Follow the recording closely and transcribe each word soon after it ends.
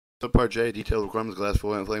Subpart J, detailed requirements, class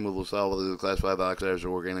 4 inflammable solid, class 5 oxides or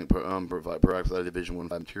organic peroxide, division 1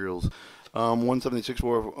 5 materials. 176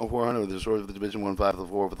 400, the source of the division 1 5 of the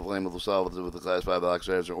 4 with the flammable solids with the class 5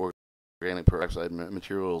 oxides or organic peroxide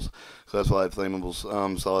materials. Class 5 flammable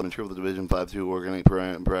solid material of the division 5 2 organic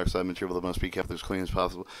peroxide material that must be kept as clean as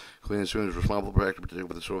possible, clean as soon as responsible, practical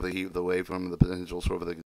with the source of the heat away from the potential source of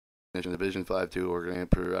the Division 5-2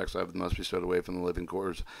 organic peroxide must be stowed away from the living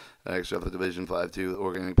quarters. Except the Division 5-2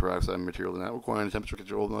 organic peroxide material not requiring temperature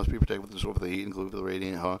control must be protected with the source of the heat, including the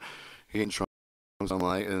radiant heat and strong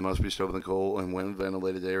sunlight, and it must be stowed in the cold and when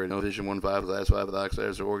ventilated area. No Division 1-5 class 5 with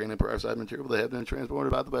oxides or organic peroxide material that have been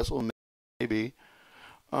transported by the vessel may be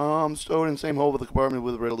stowed in the same hole with the compartment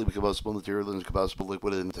with readily combustible material and combustible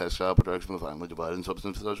liquid in the textile production of the finely divided in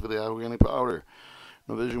substance such as the organic powder.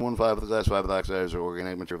 Division 1-5 of the class 5 with oxides or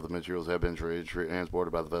organic material. The materials have been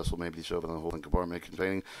transported by the vessel may be stowed in the holding compartment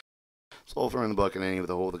containing sulfur in the bucket, any of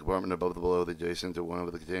the whole of the compartment above the below the adjacent to one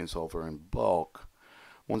of the containing sulfur in bulk.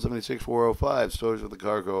 176 405 storage of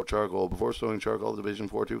the charcoal. Before storing charcoal, Division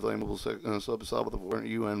 4-2 flammable subsolid with the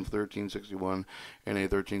UN 1361 NA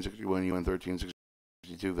 1361 UN 1361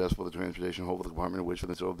 vessel for the transportation hold of the compartment, which for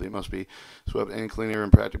the stove must be swept any clean air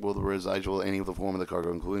impracticable the residual any of the form of the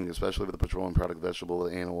cargo, including especially for the petroleum product, vegetable,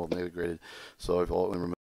 animal, integrated, so if all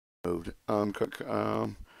removed.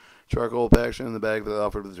 Charcoal packed in the bag that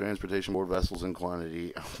offered to the transportation board vessels in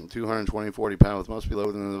quantity 220 40 pounds must be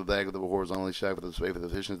loaded in the bag of the horizontally stacked with the space with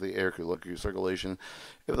efficiency of the air circulation.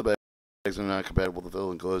 If the bags are not compatible with the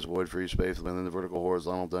fill and close void free space within the vertical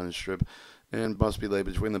horizontal dunnage strip and must be laid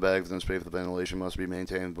between the bags and space. The ventilation must be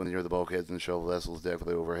maintained when near the bulkheads and shell vessels deck with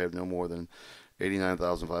the overhead no more than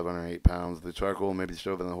 89,508 pounds. The charcoal may be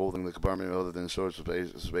stowed in the holding the compartment other than storage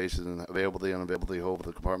spaces and availability and unavailability hold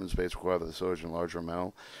the compartment space required for the storage in a larger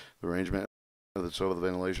amount. The arrangement of the stove of the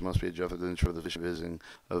ventilation must be adjusted to ensure the efficient visiting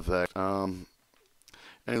effect. Any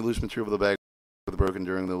loose material of the bag with the broken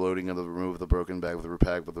during the loading of the remove the broken bag with the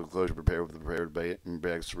repack with the closure prepared with the prepared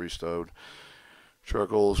bags restowed.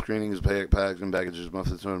 Charcoal screening is packed in baggages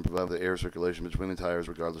must provide the air circulation between the tires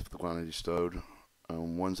regardless of the quantity stowed.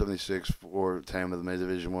 176 410 of the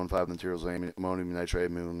Division 1-5 materials, ammonium nitrate,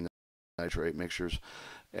 ammonium nitrate mixtures.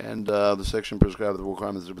 And the section prescribes the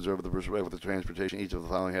requirements to preserve the respect with the transportation. Each of the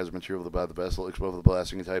following has material about the vessel: explosive the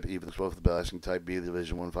blasting type E, explosive the blasting type B,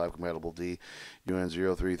 Division 1-5 compatible D, UN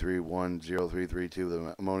 0331 0332,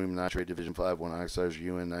 the ammonium nitrate Division 5-1 oxides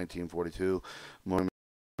UN 1942, ammonium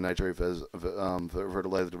nitrate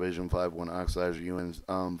fertilizer Division 5-1 oxides UN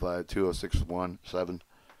 20617.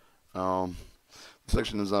 The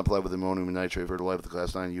section does not apply with ammonium nitrate fertilizer with the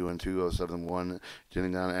class 9 UN 2071,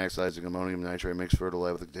 containing non-oxidizing ammonium nitrate mixed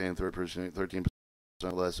fertilizer with containing 13%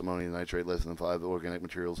 less ammonium nitrate, less than 5 organic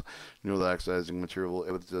materials. No oxidizing material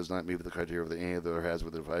if it does not meet the criteria of the any other has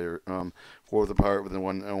with the fighter. Fourth part within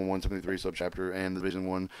 173 subchapter and Division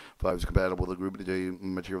 1-5 is compatible with the group D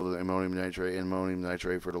material of ammonium nitrate and ammonium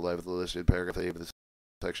nitrate fertilizer with the listed paragraph A of the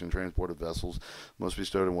section. Transported vessels must be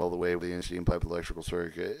stowed in well away with the steam pipe, electrical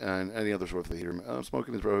circuit, and any other source of the heater.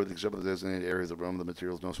 Smoking is prohibited except for the designated areas of room. The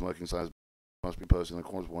materials, no smoking signs must be posted in the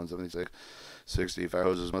corners of 176 60. Fire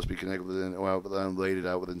hoses must be connected within laid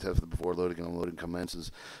out within 10 before loading and unloading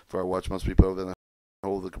commences. Fire watch must be put within the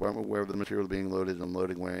whole of the compartment wherever the material is being loaded and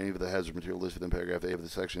unloading, where any of the hazard material listed in paragraph A of the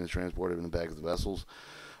section is transported in the back of the vessels.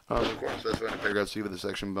 The requirements specified in paragraph C of the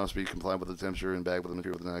section must be compliant with the temperature and bag with the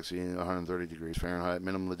material not exceeding 130 degrees Fahrenheit.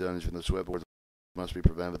 Minimum dunnage from the sweat boards must be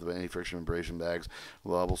prevented with any friction vibration bags.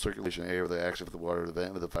 Allowable circulation air with the action of the water to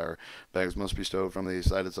vent with the fire. Bags must be stowed from the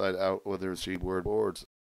side to side out with their seaboard boards.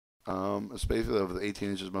 A space of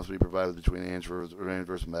 18 inches must be provided between the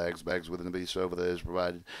transverse bags. Bags within the base stove that is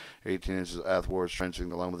provided 18 inches athwards,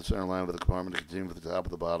 trenching along with the center line of the compartment to continue with the top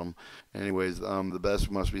of the bottom. Anyways, the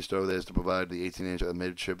best must be stowed is to provide the 18-inch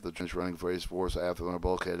midship of the trench running force after the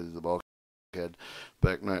bulkhead is the bulkhead.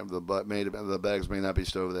 The bags may not be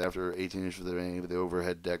stowed after 18 inches of any of the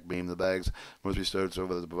overhead deck beam. The bags must be stowed so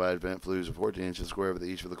that the provided vent flues of 14 inches square with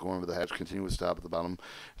each of the corner of the hatch continuous stop at the bottom.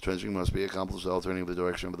 Trenching must be accomplished alternating with the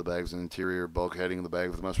direction of the bags and interior bulkheading of the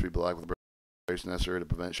bags must be blocked with the brace necessary to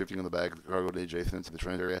prevent shifting of the bag of the cargo adjacent to the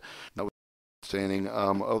trench area. Standing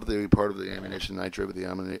of the part of the ammunition nitrate with the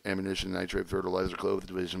ammunition nitrate fertilizer clove, the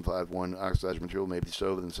Division 5-1 oxidized material may be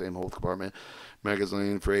stowed in the same hold compartment.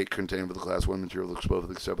 Magazine freight contained with the class 1 material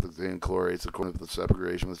explosive except with the contained chlorates according to the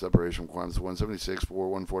separation requirements. 176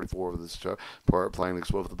 144 of this part applying the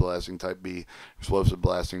explosive blasting type B, explosive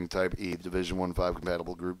blasting type E, Division 1-5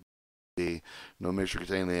 compatible group D. No mixture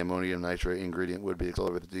containing the ammonium nitrate ingredient would be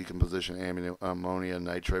accelerated decomposition. Ammonia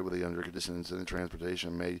nitrate with the under conditions in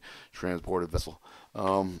transportation may transported vessel.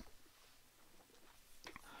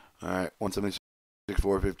 Alright,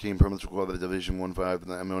 176.415 permits required by the Division 1-5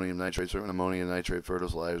 the ammonium nitrate, certain ammonium nitrate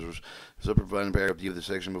fertilizers. So providing paragraph D of the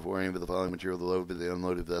section before any of the following material to load with the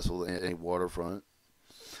unloaded vessel at any waterfront.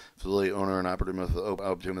 Facility owner and operator must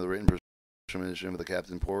obtain the written permission of the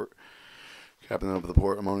captain of the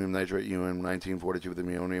port, ammonium nitrate UN 1942 with the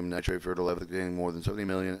ammonium nitrate fertilizer containing more than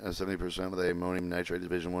 70% of the ammonium nitrate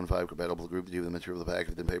Division 1-5 compatible group D with the material of the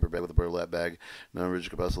package in paper bag with a burlap bag,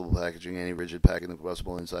 non-rigid combustible packaging, any rigid packing of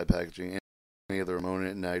combustible inside packaging, any other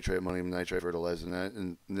ammonium nitrate fertilizer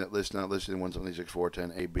net list not listed in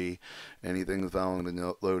 176.410 AB. Anything following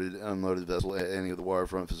the loaded, unloaded vessel at any of the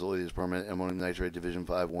waterfront facilities is permanent ammonium nitrate Division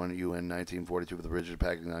 5-1 UN 1942 with the rigid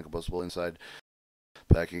packing, non-combustible inside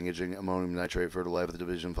packaging, ammonium nitrate fertilizer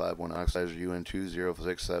Division 5-1 oxidizer UN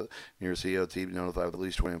 2067 near COT notified with at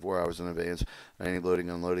least 24 hours in advance. Any loading,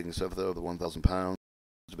 unloading, except for the 1,000 pounds.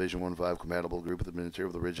 Division 1-5 compatible group with the material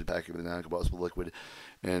of the rigid packing with the non-combustible liquid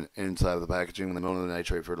and inside of the packaging with the ammonium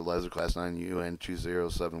nitrate fertilizer class 9 UN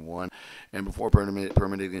 2071. And before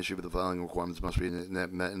permitting issue with the following requirements must be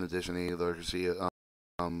met in addition to the other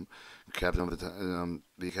captain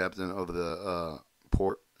of the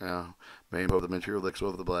port may impose the material that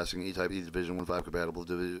over the blasting E-type E Division 1-5 compatible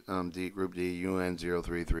D Group D UN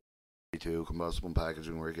 0332 combustible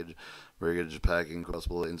packaging riggage packing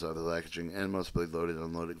combustible inside the packaging and must be loaded and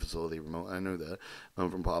unloading facility remote. I knew that.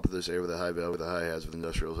 From this area with a high value with a high hazard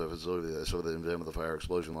industrial facility that so that in event of the fire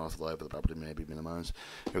explosion loss of life of the property may be minimized.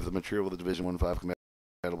 If the material of the Division 1-5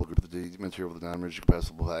 compatible group of the material with the non-rigid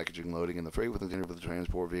combustible packaging loading in the freight with the container for the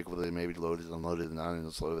transport vehicle that may be loaded, unloaded, and not in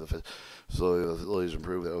the facility. The facility is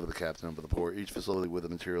improved over the captain of the port. Each facility where the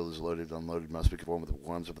material is loaded and unloaded must be conformed with the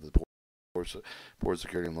requirements of the port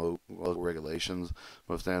security and local regulations.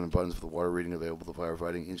 Must stand in abundance for the water reading available for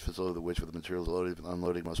firefighting. Each facility with the material is loaded and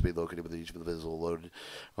unloading must be located with each of the vessel loaded,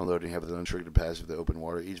 unloading have the unrestricted passage of the open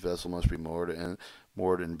water. Each vessel must be moored and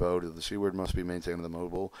bowed. The seaward must be maintained with the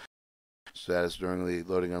mobile status during the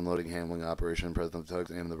loading, unloading, handling operation, present of the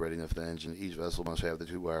tugs, and the readiness of the engine. Each vessel must have the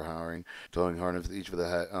two-wire towing harness, each with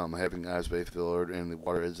having ice bay filled, and the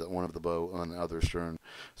water is at one of the bow on the other stern.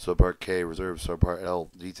 Subpart K, reserve. Subpart L,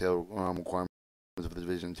 detailed requirements of the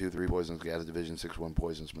Division 2-3 poisons gas, Division 6-1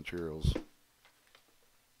 poisons materials.